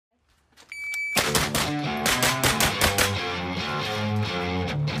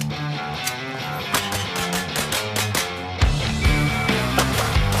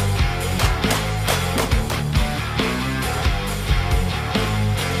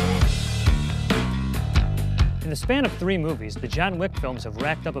the span of 3 movies, the John Wick films have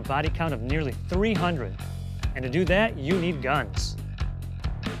racked up a body count of nearly 300. And to do that, you need guns.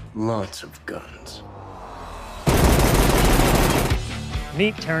 Lots of guns.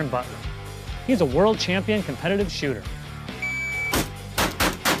 Meet Taron Butler. He's a world champion competitive shooter.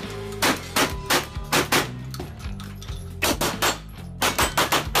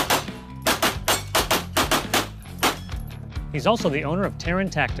 He's also the owner of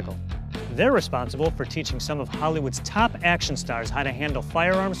Taron Tactical. They're responsible for teaching some of Hollywood's top action stars how to handle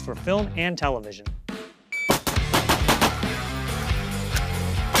firearms for film and television.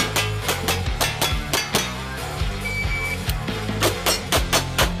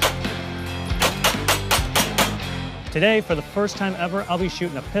 Today, for the first time ever, I'll be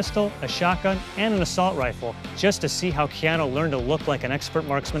shooting a pistol, a shotgun, and an assault rifle just to see how Keanu learned to look like an expert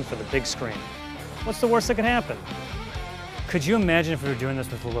marksman for the big screen. What's the worst that could happen? Could you imagine if we were doing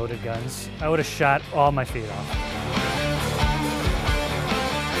this with loaded guns? I would have shot all my feet off.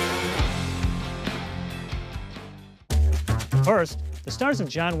 First, the stars of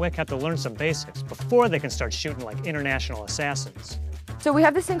John Wick have to learn some basics before they can start shooting like international assassins. So we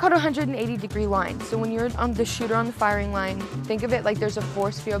have this thing called a 180-degree line. So when you're on the shooter on the firing line, think of it like there's a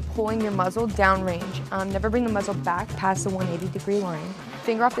force field pulling your muzzle downrange. Never bring the muzzle back past the 180-degree line.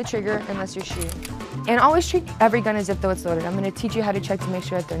 Finger off the trigger unless you're shooting. And always treat every gun as if though it's loaded. I'm gonna teach you how to check to make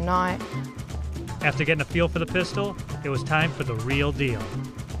sure that they're not. After getting a feel for the pistol, it was time for the real deal.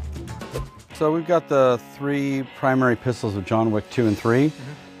 So we've got the 3 primary pistols of John Wick 2 and 3. This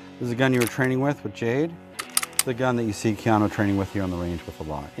is the gun you were training with Jade. The gun that you see Keanu training with here on the range with a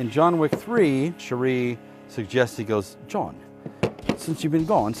lot. In John Wick 3, Cherie suggests, he goes, John, since you've been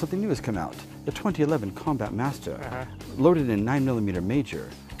gone, something new has come out. The 2011 Combat Master, loaded in 9mm major,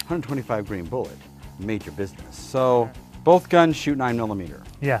 125 grain bullet, major business. So both guns shoot 9mm.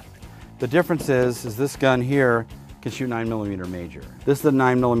 Yeah. The difference is this gun here can shoot 9mm major. This is the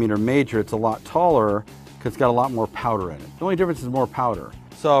 9mm major. It's a lot taller because it's got a lot more powder in it. The only difference is more powder.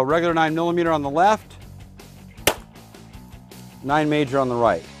 So regular 9mm on the left, 9 major on the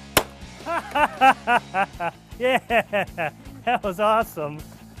right. Yeah, that was awesome.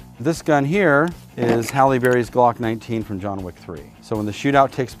 This gun here is Halle Berry's Glock 19 from John Wick 3. So when the shootout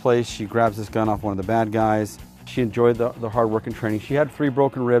takes place, she grabs this gun off one of the bad guys. She enjoyed the hard work and training. She had 3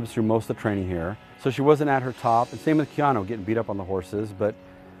 broken ribs through most of the training here. So she wasn't at her top. And same with Keanu, getting beat up on the horses, but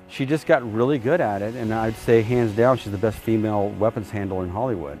she just got really good at it. And I'd say hands down, she's the best female weapons handler in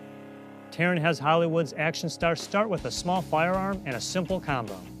Hollywood. Taron has Hollywood's action stars start with a small firearm and a simple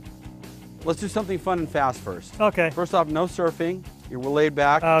combo. Let's do something fun and fast first. Okay. First off, no surfing. You're laid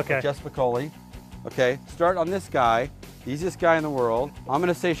back. Okay. Like Jess Piccoli. Okay, start on this guy, the easiest guy in the world. I'm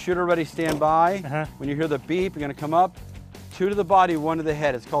gonna say shooter ready, stand by. When you hear the beep, you're gonna come up. 2 to the body, 1 to the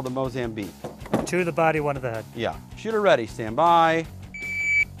head. It's called the Mozambique. 2 to the body, 1 to the head. Yeah. Shooter ready, stand by.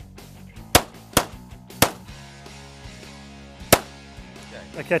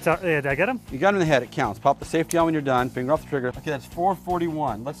 Okay, did I get him? You got him in the head, it counts. Pop the safety on when you're done, finger off the trigger. Okay, that's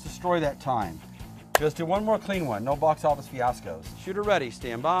 4:41. Let's destroy that time. Let's do one more clean one, no box office fiascos. Shooter ready,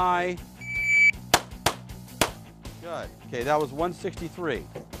 stand by. Good. Okay, that was 163.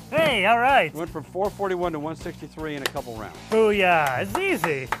 Hey, all right. We went from 441 to 163 in a couple rounds. Booyah, it's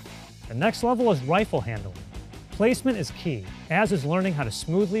easy. The next level is rifle handling. Placement is key, as is learning how to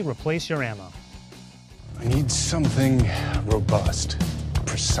smoothly replace your ammo. I need something robust,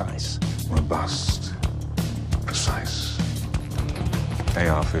 precise. Robust, precise.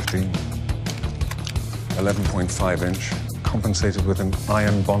 AR-15, 11.5 inch, compensated with an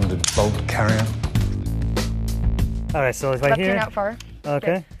iron-bonded bolt carrier. All right, so if I Left hear... turn out far.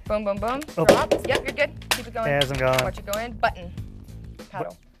 Okay. Boom, boom, boom. Oh. Drop. Yep, you're good. Keep it going. As I'm going. Watch it go in. Button.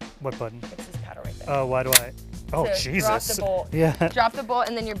 Paddle. What button? It's this paddle right there. Oh, why do I? Oh, So Jesus. drop the bolt. Yeah. Drop the bolt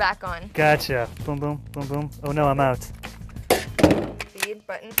and then you're back on. Gotcha. Boom, boom, boom, boom. Oh no, I'm out. Speed,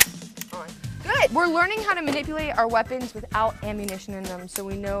 button, on. Good. We're learning how to manipulate our weapons without ammunition in them, so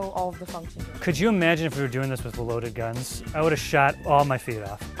we know all of the functions. Could you imagine if we were doing this with loaded guns? I would have shot all my feet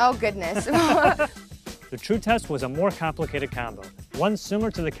off. Oh, goodness. The true test was a more complicated combo, one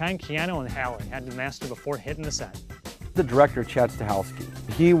similar to the kind Keanu and Halle had to master before hitting the set. The director, Chad Stahelski,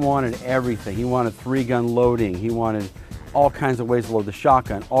 he wanted everything. He wanted 3-gun loading. He wanted all kinds of ways to load the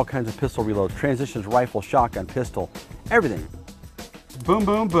shotgun, all kinds of pistol reloads, transitions, rifle, shotgun, pistol, everything. Boom,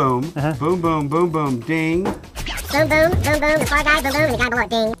 boom, boom. Boom, boom, boom, boom, ding. Boom, boom, boom, boom, the far guy, boom, boom, and the guy below it,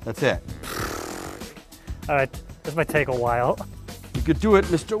 ding. That's it. All right, this might take a while. You could do it,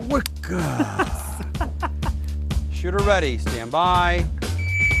 Mr. Wick. Shooter ready, stand by.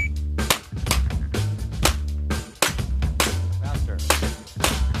 Faster.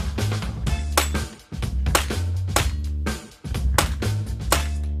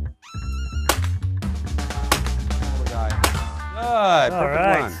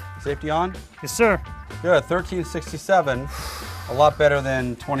 Safety on? Yes, sir. Good, 1367. A lot better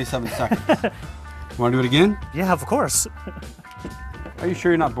than 27 seconds. You want to do it again? Yeah, of course. Are you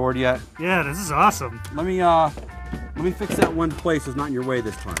sure you're not bored yet? Yeah, this is awesome. Let me fix that one place that's not in your way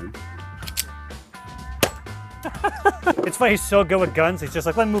this time. It's funny, he's so good with guns, he's just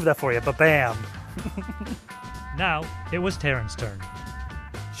like, let me move that for you, but bam. Now, it was Taryn's turn.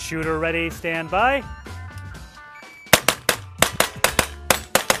 Shooter ready, stand by.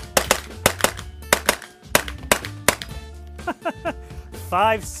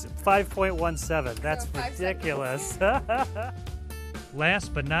 Five 5.17. That's ridiculous.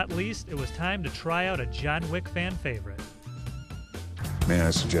 Last but not least, it was time to try out a John Wick fan favorite. May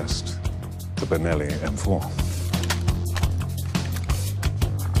I suggest the Benelli M4?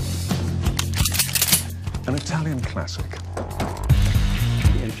 An Italian classic.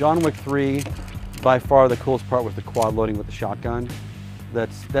 In John Wick 3, by far the coolest part was the quad loading with the shotgun.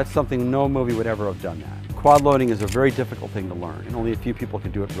 That's something no movie would ever have done that. Quad loading is a very difficult thing to learn, and only a few people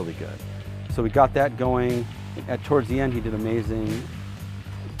can do it really good. So we got that going. Towards the end, he did amazing.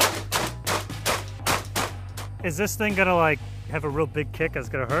 Is this thing gonna like have a real big kick that's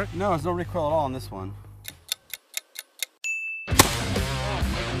gonna hurt? No, there's no recoil at all on this one.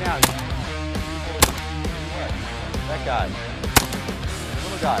 Yeah. That guy.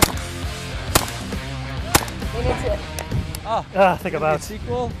 Little guy. Oh, Think about it.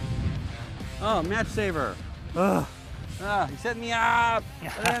 Sequel? Oh, match saver. Ugh. He set me up.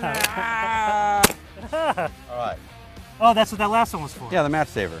 All right. Oh, that's what that last one was for. Yeah, the match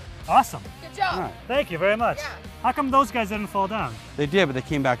saver. Awesome. Good job. All right. Thank you very much. Yeah. How come those guys didn't fall down? They did, but they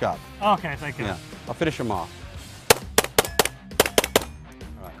came back up. Okay, thank you. Yeah, I'll finish them off.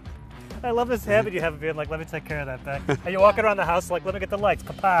 All right. I love this habit you have of being like, let me take care of that thing. Are you walking around the house like, let me get the lights,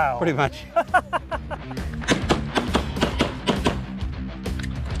 kapow. Pretty much.